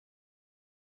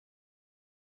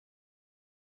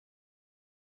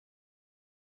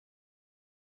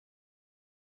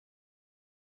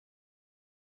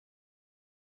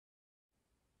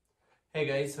Hey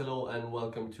guys, hello and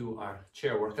welcome to our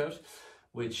chair workout,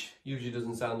 which usually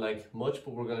doesn't sound like much,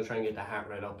 but we're going to try and get the heart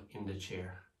rate up in the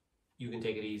chair. You can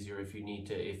take it easier if you need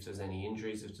to, if there's any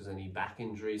injuries, if there's any back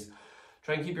injuries.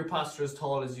 Try and keep your posture as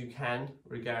tall as you can,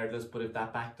 regardless, but if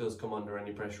that back does come under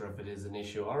any pressure, if it is an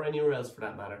issue, or anywhere else for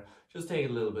that matter, just take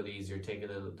it a little bit easier, take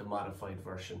the modified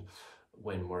version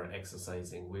when we're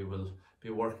exercising. We will be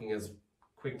working as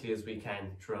quickly as we can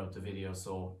throughout the video,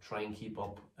 so try and keep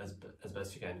up as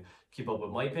best you can. Keep up with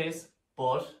my pace,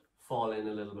 but fall in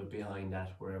a little bit behind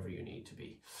that wherever you need to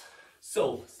be.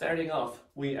 So starting off,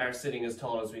 we are sitting as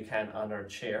tall as we can on our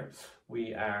chair.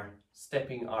 We are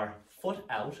stepping our foot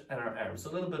out and our arms, so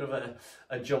a little bit of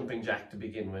a jumping jack to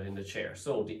begin with in the chair.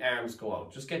 So the arms go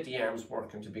out, just get the arms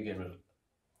working to begin with.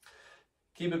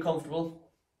 Keep it comfortable,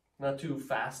 not too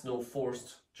fast, no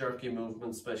forced jerky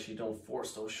movements, especially don't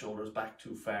force those shoulders back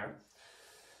too far.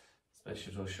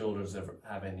 Especially if those shoulders ever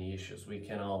have any issues, we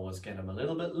can always get them a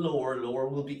little bit lower. Lower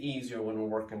will be easier when we're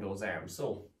working those arms,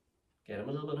 so get them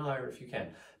a little bit higher if you can.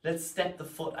 Let's step the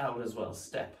foot out as well.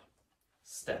 Step,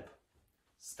 step,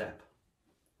 step,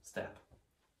 step.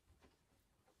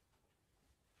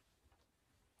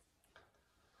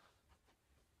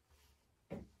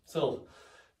 So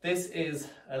this is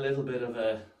a little bit of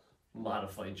a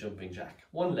modified jumping jack.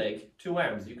 One leg, two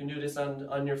arms. You can do this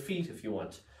on your feet if you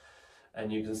want,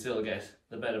 and you can still get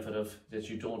the benefit of that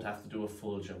you don't have to do a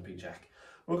full jumping jack.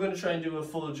 We're going to try and do a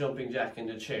full jumping jack in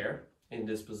the chair in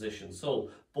this position.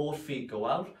 So both feet go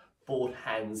out, both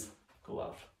hands go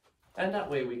out. And that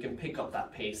way we can pick up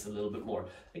that pace a little bit more.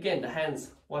 Again, the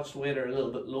hands, watch the way they're a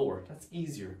little bit lower. That's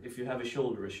easier if you have a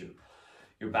shoulder issue.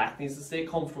 Your back needs to stay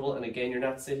comfortable, and again, you're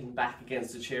not sitting back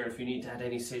against the chair. If you need to at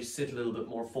any stage sit a little bit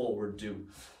more forward, do.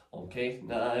 Okay,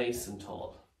 nice and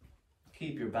tall.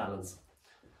 Keep your balance.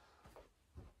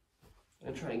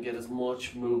 And try and get as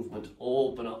much movement.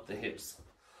 Open up the hips.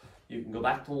 You can go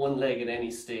back to one leg at any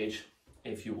stage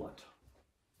if you want.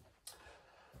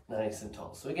 Nice and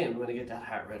tall. So again, we want to get that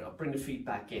heart rate up. Bring the feet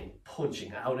back in,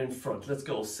 punching out in front. Let's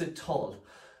go. Sit tall,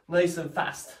 nice and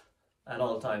fast at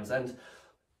all times. And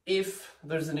if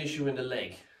there's an issue in the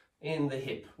leg, in the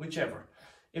hip, whichever,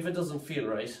 if it doesn't feel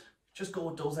right, just go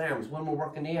with those arms. When we're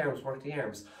working the arms, work the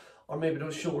arms. Or maybe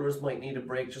those shoulders might need a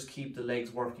break, just keep the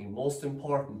legs working. Most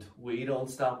important, we don't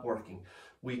stop working.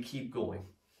 We keep going.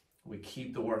 We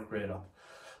keep the work rate up.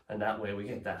 And that way we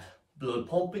get that blood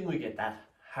pumping, we get that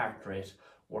heart rate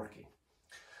working.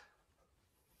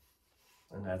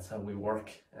 And that's how we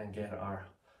work and get our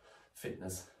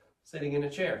fitness sitting in a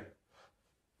chair.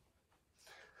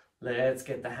 Let's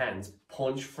get the hands.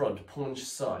 Punch front, punch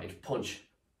side, punch.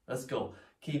 Let's go.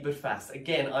 Keep it fast.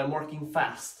 Again, I'm working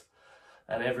fast,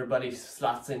 and everybody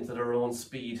slots into their own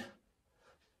speed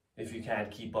if you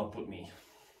can't keep up with me,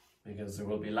 because there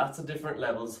will be lots of different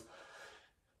levels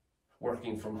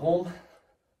working from home,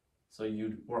 so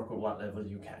you work with what level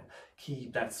you can.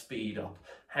 Keep that speed up.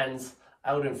 Hands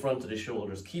out in front of the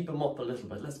shoulders. Keep them up a little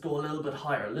bit. Let's go a little bit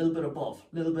higher, a little bit above,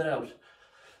 a little bit out.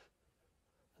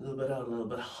 A little bit out, a little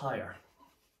bit higher.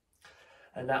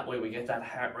 And that way we get that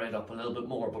heart rate up a little bit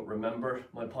more. But remember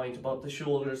my point about the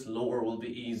shoulders, lower will be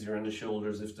easier in the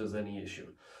shoulders if there's any issue.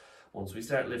 Once we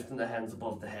start lifting the hands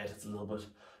above the head, it's a little bit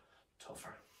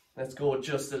tougher. Let's go with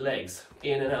just the legs,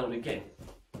 in and out again.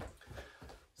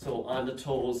 So on the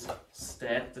toes,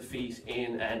 step the feet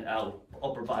in and out.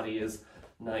 Upper body is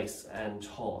nice and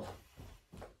tall.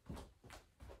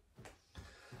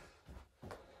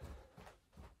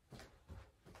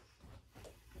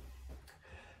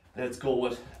 Let's go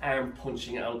with arm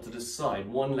punching out to the side.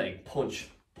 One leg, punch,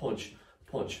 punch,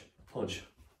 punch, punch.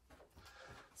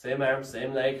 Same arm,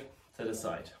 same leg to the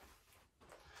side.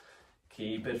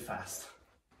 Keep it fast.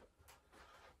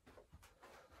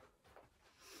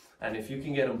 And if you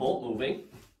can get them both moving,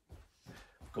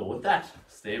 go with that.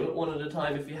 Stay with one at a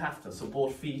time if you have to. So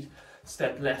both feet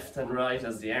step left and right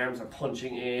as the arms are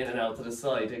punching in and out to the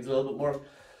side. Takes a little bit more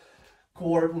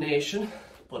coordination,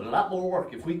 but a lot more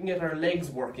work. If we can get our legs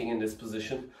working in this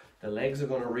position, the legs are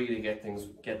going to really get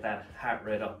that heart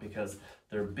rate up, because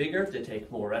they're bigger, they take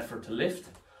more effort to lift.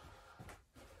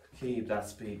 Keep that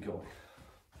speed going.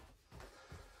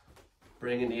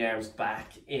 Bringing the arms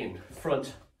back in,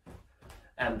 front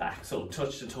and back. So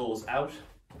touch the toes out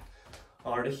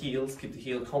or the heels, keep the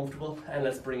heel comfortable, and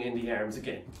let's bring in the arms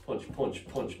again. Punch, punch,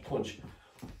 punch, punch.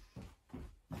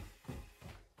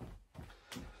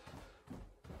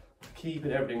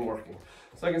 Keeping everything working.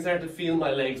 So I can start to feel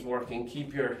my legs working.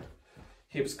 Keep your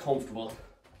hips comfortable.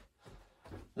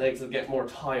 Legs will get more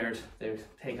tired. They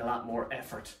take a lot more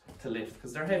effort to lift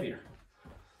because they're heavier.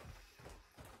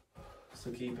 So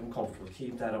keep them comfortable,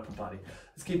 keep that upper body.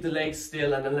 Let's keep the legs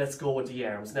still and then let's go with the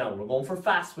arms. Now we're going for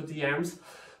fast with the arms.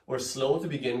 We're slow to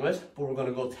begin with, but we're going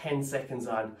to go 10 seconds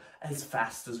on as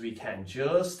fast as we can.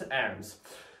 Just arms.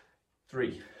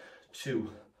 3, 2,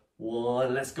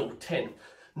 1, let's go. 10,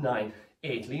 9,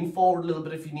 8. Lean forward a little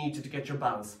bit if you need to get your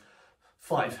balance.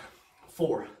 5,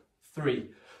 4, 3,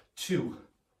 2,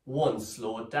 1.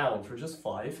 Slow it down for just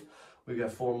 5. We've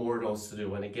got 4 more of those to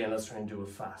do. And again, let's try and do it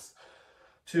fast.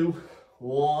 2,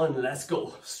 1, let's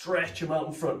go. Stretch them out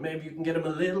in front. Maybe you can get them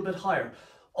a little bit higher.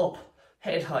 Up,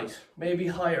 head height, maybe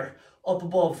higher. Up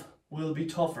above will be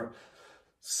tougher.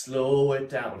 Slow it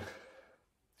down.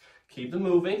 Keep them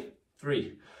moving.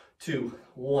 3, 2,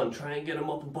 1. Try and get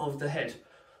them up above the head.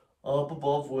 Up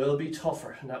above will be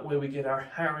tougher. And that way we get our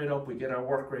heart rate up, we get our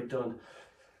work rate done,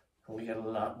 and we get a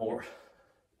lot more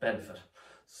benefit.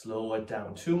 Slow it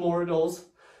down. 2 more of those.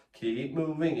 Keep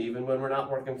moving even when we're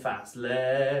not working fast.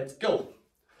 Let's go.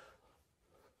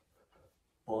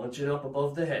 Bunch it up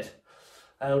above the head.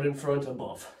 Out in front,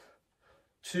 above.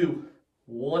 2,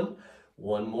 1.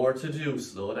 1 more to do.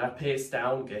 Slow that pace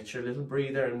down. Get your little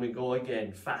breather and we go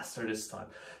again. Faster this time.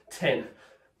 10,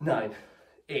 9,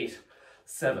 8,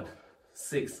 7,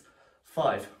 6,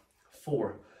 5,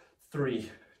 4,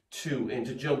 3, 2.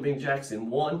 Into jumping jacks in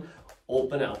 1.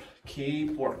 Open out.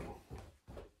 Keep working.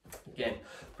 Again,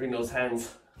 bring those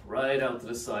hands right out to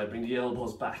the side. Bring the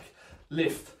elbows back.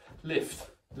 Lift, lift,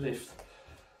 lift.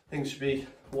 Things should be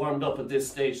warmed up at this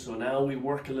stage, so now we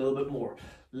work a little bit more.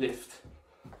 Lift.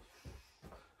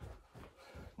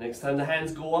 Next time the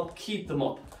hands go up, keep them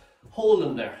up. Hold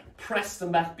them there. Press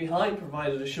them back behind,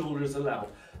 provided the shoulders allow.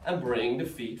 And bring the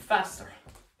feet faster.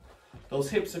 Those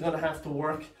hips are going to have to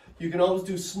work. You can always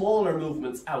do smaller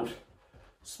movements out.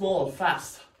 Small,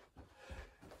 fast.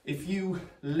 If you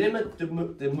limit the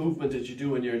movement that you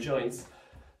do in your joints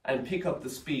and pick up the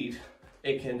speed,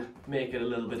 it can make it a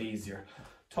little bit easier.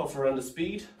 Tougher on the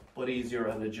speed, but easier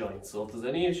on the joints. So if there's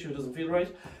any issue, it doesn't feel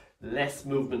right, less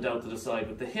movement out to the side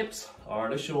with the hips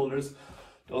or the shoulders.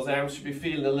 Those arms should be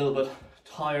feeling a little bit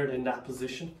tired in that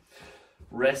position.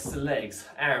 Rest the legs,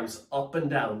 arms up and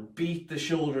down. Beat the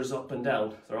shoulders up and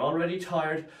down. If they're already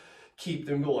tired, keep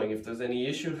them going. If there's any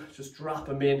issue, just drop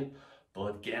them in,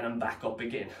 but get them back up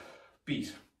again.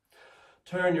 Beat.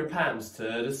 Turn your palms to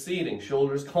the ceiling,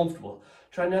 shoulders comfortable.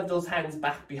 Try and have those hands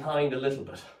back behind a little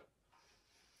bit.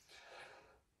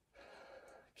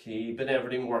 Keeping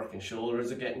everything working.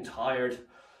 Shoulders are getting tired.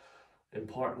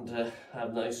 Important to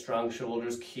have nice strong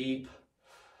shoulders. Keep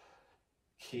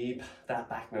that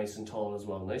back nice and tall as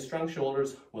well. Nice strong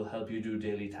shoulders will help you do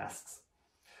daily tasks.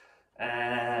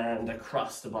 And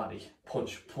across the body.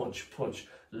 Punch, punch, punch.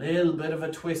 Little bit of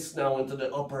a twist now into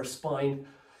the upper spine.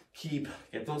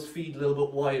 Get those feet a little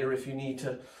bit wider if you need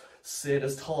to. Sit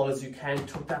as tall as you can.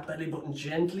 Tuck that belly button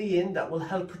gently in. That will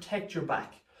help protect your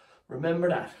back. Remember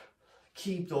that.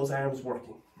 Keep those arms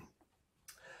working.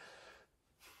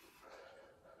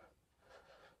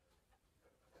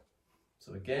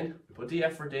 So again, we put the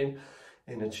effort in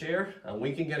a chair and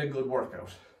we can get a good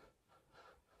workout.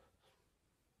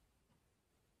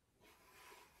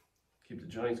 Keep the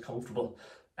joints comfortable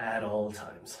at all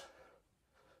times.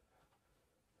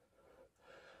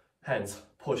 Hands,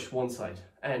 push one side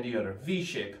and the other. V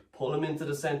shape, pull them into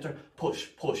the center.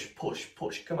 Push, push, push,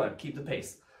 push. Come on, keep the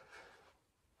pace.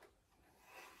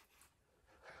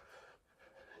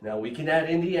 Now we can add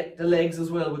in the legs as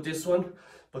well with this one,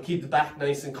 but keep the back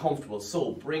nice and comfortable.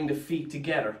 So bring the feet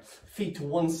together, feet to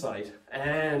one side,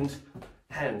 and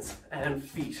hands and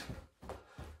feet.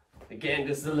 Again,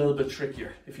 this is a little bit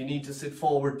trickier. If you need to sit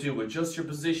forward, do. Adjust your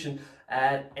position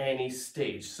at any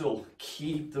stage. So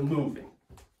keep them moving.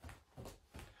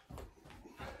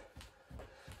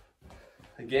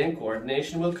 Again,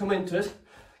 coordination will come into it.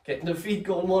 Getting the feet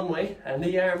going one way and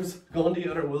the arms going the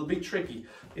other will be tricky.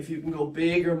 If you can go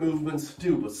bigger movements,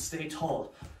 do, but stay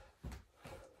tall.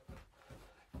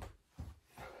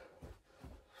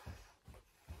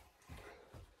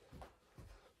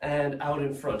 And out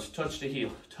in front, touch the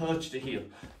heel, touch the heel.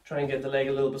 Try and get the leg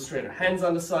a little bit straighter. Hands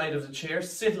on the side of the chair,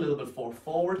 sit a little bit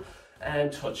forward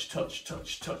and touch, touch,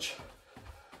 touch, touch.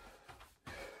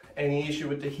 Any issue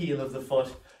with the heel of the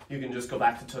foot, you can just go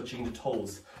back to touching the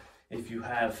toes. If you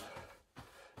have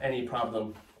any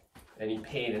problem, any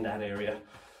pain in that area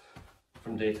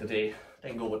from day to day,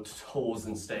 then go with toes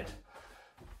instead.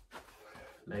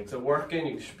 Legs are working,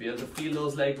 you should be able to feel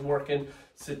those legs working.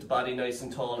 Sit the body nice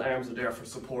and tall, arms are there for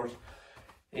support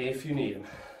if you need them.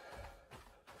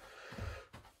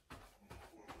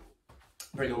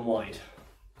 Bring them wide.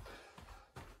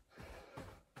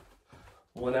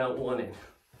 One out, one in.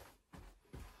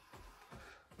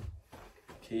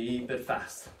 Keep it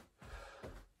fast.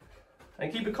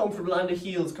 And keep it comfortable on the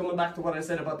heels. Coming back to what I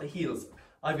said about the heels.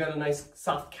 I've got a nice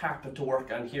soft carpet to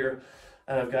work on here,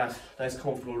 and I've got nice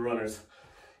comfortable runners.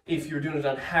 If you're doing it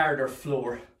on harder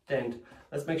floor, then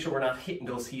let's make sure we're not hitting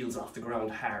those heels off the ground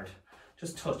hard.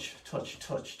 Just touch, touch,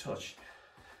 touch, touch.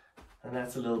 And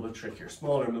that's a little bit trickier.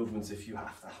 Smaller movements if you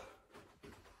have to.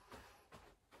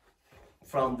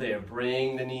 From there,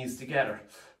 bring the knees together.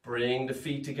 Bring the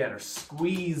feet together.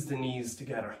 Squeeze the knees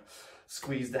together.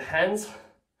 Squeeze the hands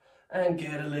and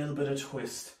get a little bit of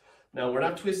twist. Now, we're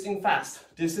not twisting fast.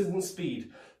 This isn't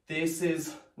speed. This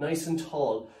is nice and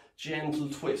tall. Gentle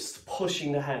twist.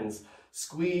 Pushing the hands.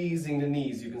 Squeezing the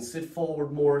knees. You can sit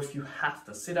forward more if you have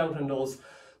to. Sit out on those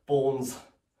bones.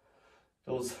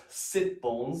 Those sit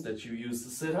bones that you use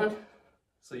to sit on.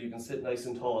 So you can sit nice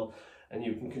and tall and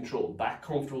you can control. Back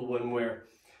comfortable when we're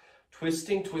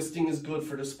twisting. Twisting is good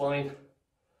for the spine,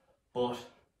 but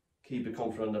keep it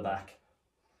comfortable on the back.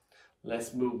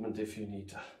 Less movement if you need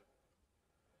to.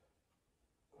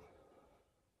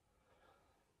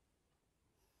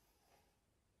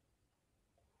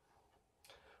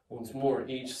 Once more,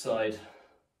 each side.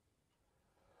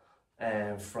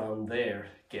 And from there,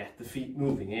 get the feet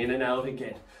moving in and out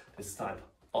again. This time,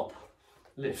 up,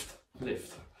 lift,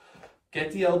 lift.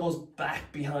 Get the elbows back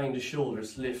behind the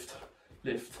shoulders. Lift,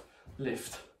 lift,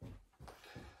 lift.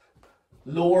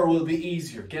 Lower will be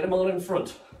easier. Get them all in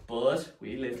front, but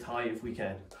we lift high if we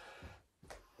can.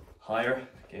 Higher,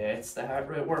 gets the heart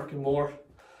rate working more.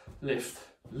 Lift,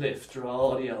 lift,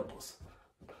 draw the elbows.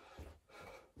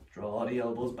 Draw the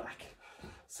elbows back.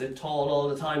 Sit tall all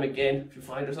the time again. If you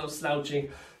find yourself slouching,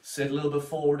 sit a little bit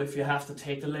forward if you have to.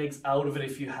 Take the legs out of it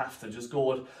if you have to. Just go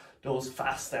with those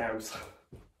fast arms.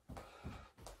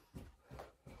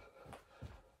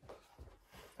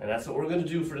 And that's what we're going to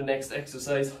do for the next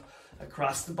exercise.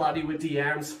 Across the body with the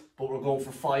arms, but we're going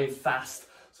for 5 fast.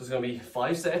 So it's going to be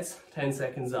 5 sets, 10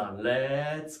 seconds on.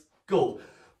 Let's go.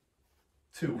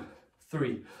 2,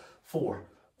 3, 4,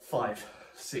 5,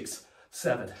 6,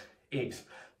 7, 8,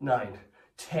 9,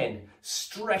 10.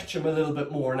 Stretch them a little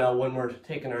bit more now when we're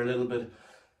taking our little bit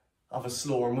of a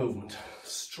slower movement.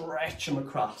 Stretch them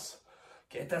across.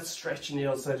 Get that stretch in the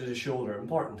outside of the shoulder,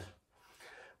 important.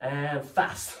 And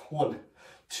fast. 1,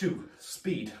 2,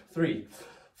 speed. 3,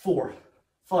 4,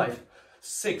 5,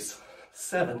 6,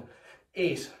 7,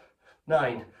 8,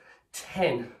 9,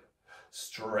 10.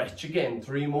 Stretch again.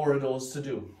 3 more of those to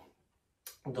do.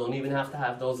 Don't even have to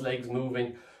have those legs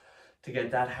moving to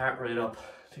get that heart rate up,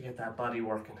 to get that body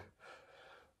working.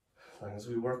 As long as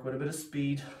we work with a bit of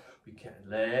speed, we can.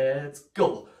 Let's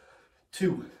go.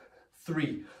 2,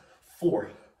 3,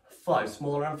 4, 5.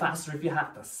 Smaller and faster if you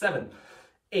have to. 7,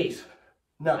 8,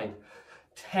 9,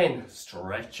 10.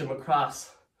 Stretch them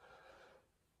across.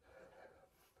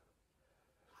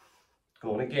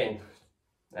 Going again.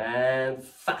 And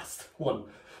fast. 1,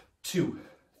 2,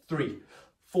 3,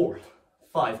 4,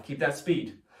 5. Keep that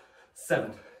speed.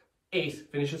 7,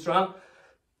 8. Finish it strong.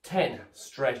 10.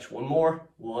 Stretch. 1 more.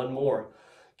 1 more.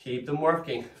 Keep them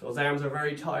working. If those arms are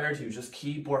very tired, you just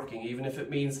keep working, even if it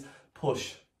means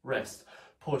push, rest,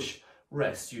 push,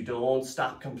 rest. You don't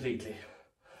stop completely.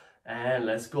 And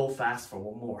let's go fast for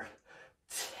 1 more.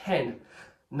 10,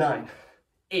 9,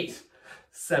 8,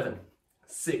 7,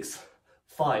 6,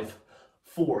 5,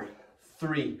 4,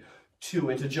 3, 2.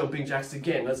 Into jumping jacks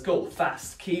again. Let's go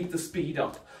fast. Keep the speed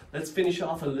up. Let's finish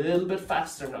off a little bit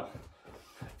faster now.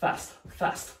 Fast,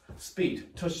 fast,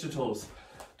 speed. Touch the toes.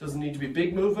 Doesn't need to be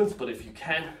big movements, but if you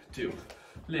can, do.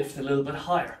 Lift a little bit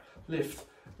higher. Lift,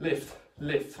 lift,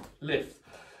 lift, lift.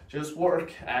 Just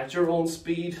work at your own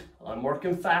speed. I'm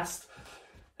working fast.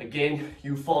 Again,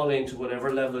 you fall into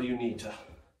whatever level you need to.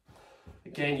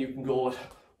 Again, you can go with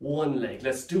 1 leg.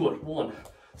 Let's do it. 1.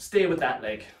 Stay with that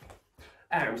leg.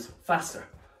 Arms, faster,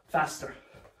 faster.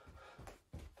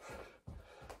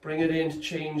 Bring it in to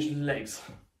change legs.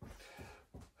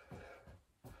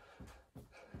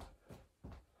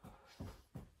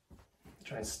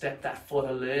 Try and step that foot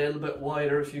a little bit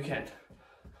wider if you can.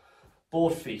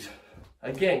 Both feet.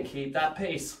 Again, keep that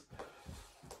pace.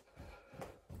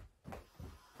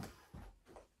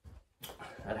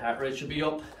 That heart rate should be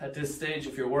up at this stage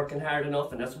if you're working hard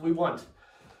enough, and that's what we want.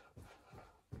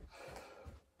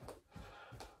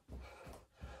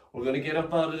 We're going to get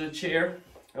up out of the chair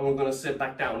and we're going to sit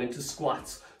back down into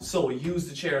squats. So use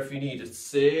the chair if you need it.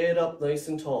 Sit up nice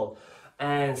and tall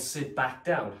and sit back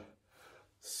down.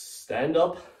 Stand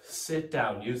up, sit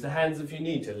down. Use the hands if you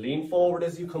need to. Lean forward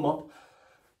as you come up.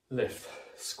 Lift.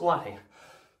 Squatting.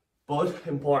 But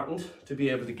important to be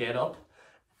able to get up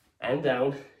and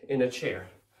down in a chair.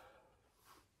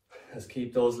 Let's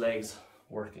keep those legs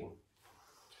working.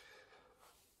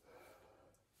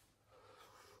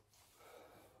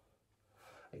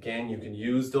 Again, you can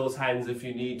use those hands if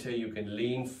you need to. You can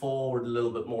lean forward a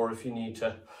little bit more if you need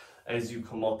to as you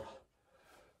come up.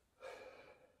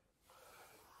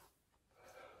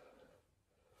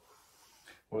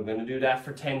 We're going to do that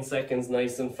for 10 seconds,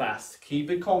 nice and fast.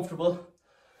 Keep it comfortable.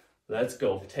 Let's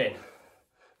go. 10,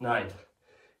 9,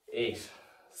 8,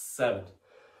 7,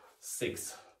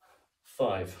 6,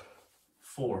 5,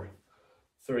 4,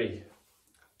 3,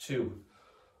 2,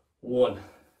 1.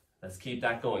 Let's keep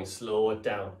that going. Slow it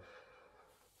down.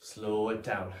 Slow it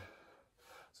down.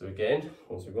 So again,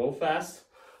 once we're going fast,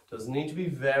 doesn't need to be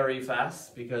very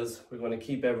fast because we're going to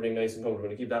keep everything nice and comfortable. We're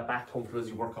going to keep that back comfortable as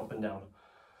you work up and down.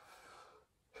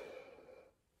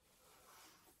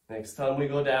 Next time we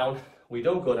go down, we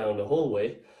don't go down the whole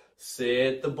way.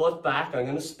 Sit the butt back. I'm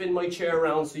going to spin my chair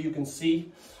around so you can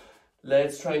see.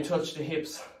 Let's try and touch the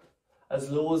hips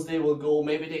as low as they will go.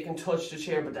 Maybe they can touch the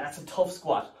chair, but that's a tough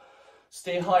squat.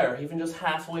 Stay higher, even just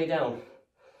halfway down.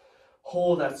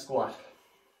 Hold that squat.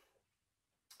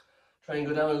 Try and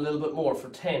go down a little bit more for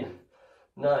 10,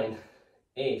 9,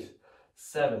 8,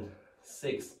 7,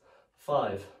 6,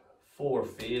 5, 4.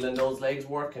 Feeling those legs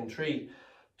working. 3,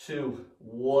 2,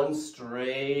 1.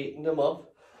 Straighten them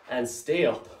up and stay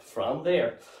up from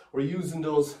there. We're using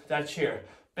that chair.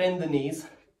 Bend the knees,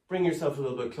 bring yourself a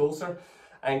little bit closer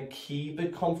and keep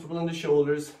it comfortable in the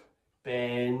shoulders.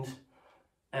 Bend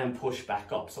and push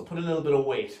back up. So put a little bit of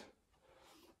weight.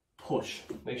 Push.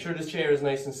 Make sure this chair is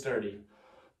nice and sturdy.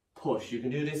 Push. You can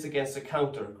do this against a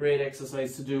counter. Great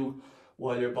exercise to do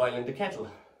while you're boiling the kettle.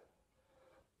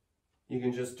 You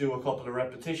can just do a couple of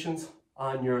repetitions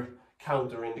on your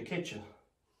counter in the kitchen.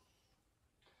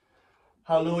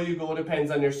 How low you go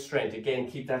depends on your strength. Again,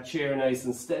 keep that chair nice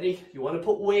and steady. You want to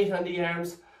put weight on the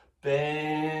arms.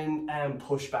 Bend and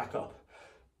push back up.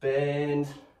 Bend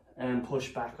and push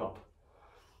back up.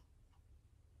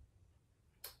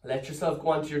 Let yourself go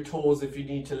onto your toes if you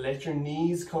need to. Let your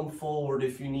knees come forward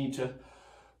if you need to.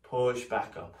 Push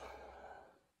back up.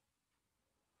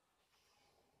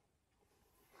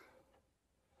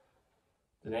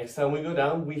 The next time we go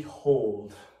down, we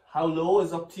hold. How low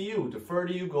is up to you. The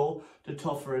further you go, the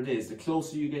tougher it is. The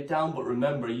closer you get down, but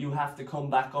remember, you have to come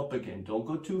back up again. Don't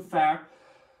go too far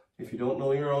if you don't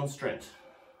know your own strength.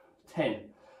 10,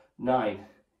 9,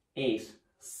 8,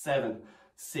 7,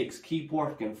 6. Keep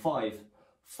working. 5,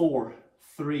 4,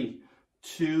 3,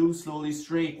 2. Slowly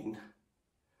straighten.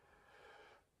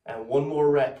 And one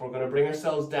more rep. We're going to bring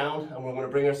ourselves down and we're going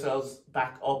to bring ourselves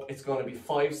back up. It's going to be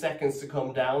 5 seconds to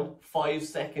come down, 5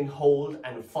 second hold,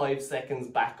 and 5 seconds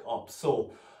back up.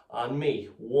 So on me,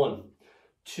 1,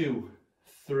 2,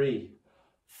 3,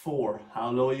 4.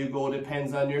 How low you go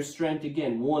depends on your strength.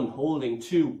 Again, 1, holding,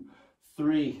 2,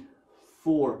 3,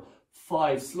 4,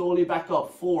 5. Slowly back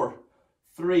up. 4,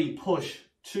 3, push,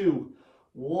 2,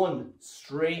 1.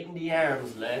 Straighten the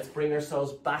arms. Let's bring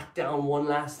ourselves back down one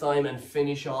last time and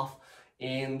finish off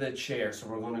in the chair. So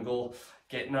we're going to go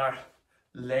getting our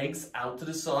legs out to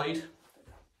the side,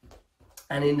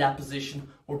 and in that position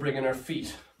we're bringing our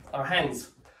feet, our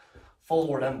hands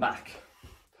forward and back.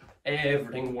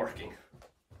 Everything working.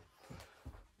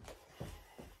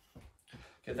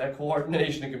 Get that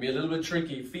coordination. It can be a little bit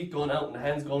tricky. Feet going out and the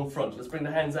hands going front. Let's bring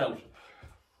the hands out.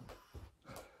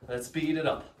 Let's speed it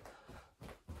up.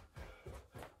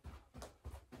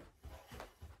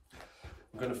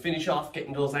 We're going to finish off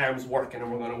getting those arms working,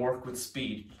 and we're going to work with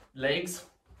speed. Legs,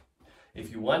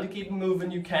 if you want to keep them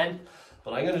moving, you can,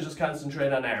 but I'm going to just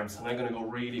concentrate on arms, and I'm going to go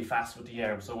really fast with the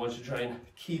arms. So I want you to try and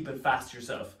keep it fast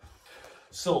yourself.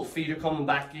 So feet are coming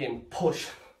back in. Push.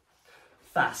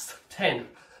 Fast. 10,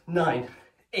 9,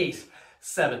 8,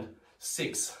 7,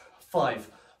 6,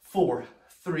 5, 4,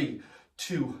 3,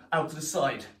 2. Out to the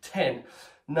side. 10,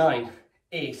 9,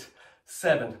 8,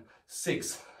 7,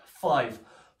 6, 5,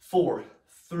 4,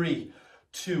 3,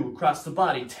 2. Across the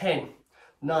body. 10,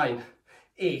 9,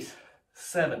 8,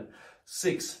 7,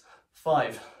 6,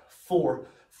 5, 4,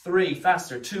 3.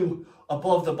 Faster. 2.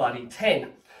 Above the body.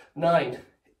 10, 9,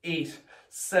 8,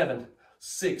 7,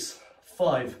 6,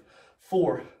 5,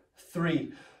 4,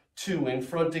 3, 2. In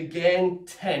front again.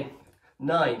 10,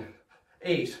 9,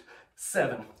 8,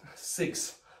 7,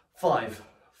 6, 5,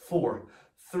 4,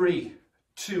 3,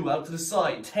 2. Out to the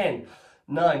side. 10,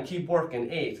 9. Keep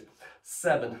working. 8,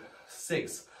 7,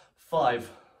 6,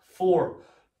 5, 4,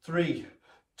 3,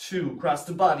 2. Across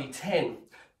the body. 10,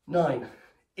 9,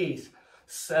 8,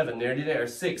 7. Nearly there.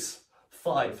 6,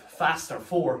 5. Faster.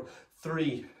 4,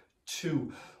 3,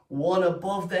 2, 1.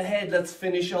 Above the head. Let's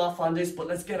finish off on this, but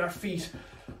let's get our feet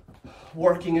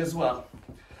working as well.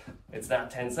 It's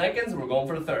not 10 seconds. We're going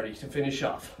for the 30 to finish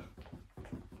off.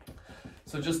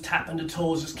 So just tapping the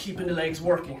toes, just keeping the legs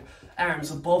working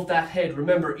Arms above that head.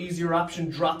 Remember, easier option,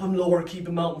 drop them lower, keep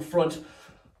them out in front.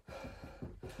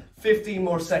 15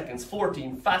 more seconds.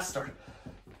 14, faster.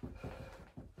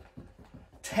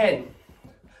 10,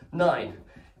 9,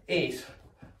 8,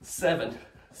 7,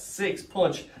 6,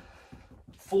 punch.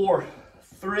 4,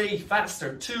 3,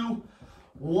 faster. 2,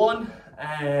 1,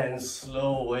 and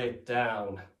slow it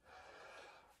down.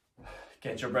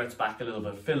 Get your breaths back a little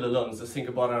bit. Fill the lungs. Let's think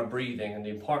about our breathing and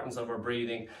the importance of our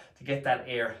breathing to get that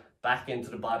air back into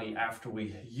the body after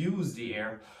we use the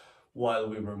air while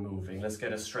we were moving. Let's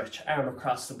get a stretch. Arm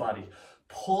across the body.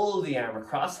 Pull the arm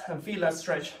across and feel that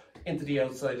stretch into the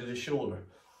outside of the shoulder.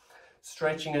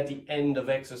 Stretching at the end of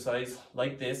exercise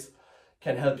like this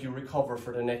can help you recover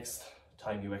for the next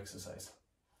time you exercise.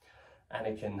 And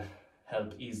it can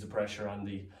help ease the pressure on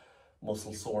the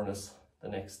muscle soreness the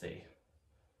next day.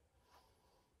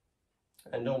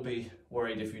 And don't be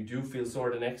worried if you do feel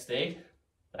sore the next day.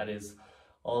 That is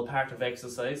all part of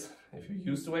exercise. If you're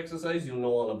used to exercise, you'll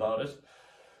know all about it.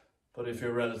 But if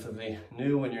you're relatively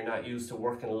new and you're not used to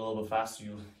working a little bit faster,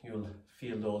 you'll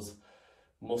feel those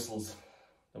muscles,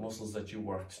 the muscles that you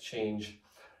worked, change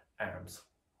arms.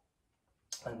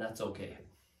 And that's okay.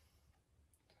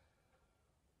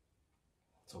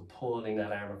 So pulling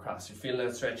that arm across. You feel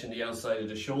that stretch in the outside of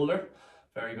the shoulder.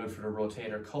 Very good for the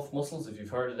rotator cuff muscles if you've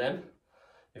heard of them.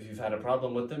 If you've had a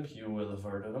problem with them, you will have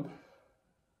heard of them.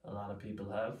 A lot of people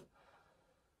have.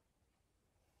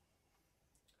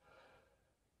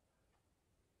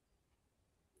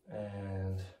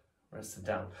 And rest it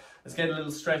down. Let's get a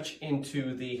little stretch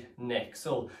into the neck.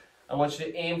 So I want you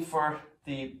to aim for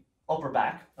the upper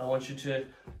back. I want you to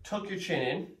tuck your chin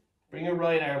in, bring your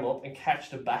right arm up and catch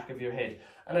the back of your head.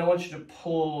 And I want you to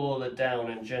pull it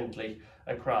down and gently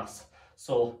across.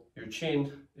 So your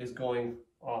chin is going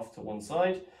off to one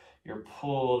side. You're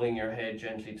pulling your head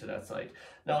gently to that side.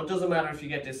 Now, it doesn't matter if you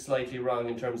get this slightly wrong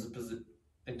in terms of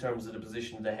the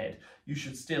position of the head. You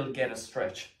should still get a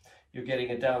stretch. You're getting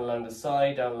it down along the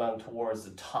side, down along towards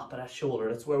the top of that shoulder.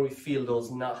 That's where we feel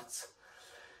those knots,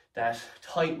 that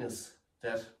tightness,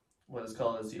 that what is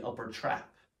called as the upper trap,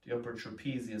 the upper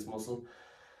trapezius muscle,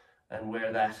 and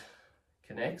where that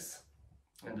connects,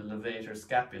 and the levator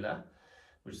scapula,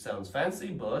 which sounds fancy,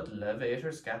 but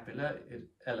levator scapula, it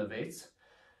elevates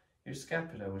your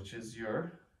scapula, which is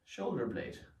your shoulder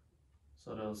blade.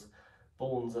 So those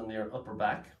bones on your upper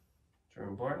back are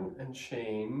important. And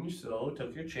change. So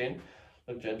tuck your chin,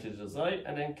 look gently to the side,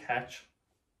 and then catch.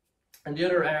 And the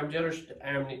other arm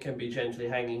can be gently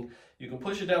hanging. You can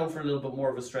push it down for a little bit more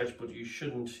of a stretch, but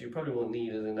you probably won't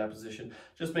need it in that position.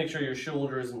 Just make sure your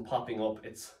shoulder isn't popping up,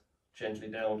 it's gently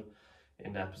down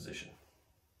in that position.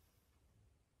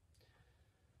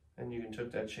 And you can tuck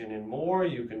that chin in more,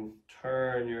 you can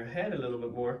turn your head a little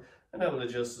bit more, and that will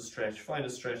adjust the stretch. Find a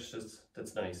stretch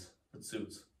that's nice, that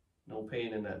suits. No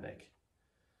pain in that neck.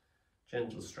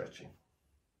 Gentle stretching.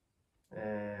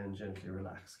 And gently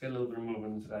relax. Get a little bit of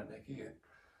movement into that neck again.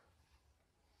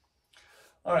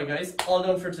 Alright guys, all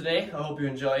done for today. I hope you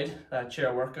enjoyed that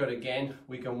chair workout. Again,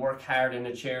 we can work hard in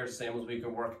a chair, same as we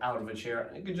can work out of a chair.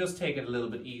 And you can just take it a little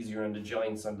bit easier on the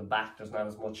joints and the back. There's not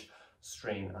as much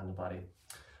strain on the body.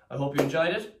 I hope you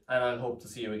enjoyed it, and I hope to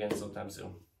see you again sometime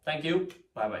soon. Thank you.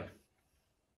 Bye bye.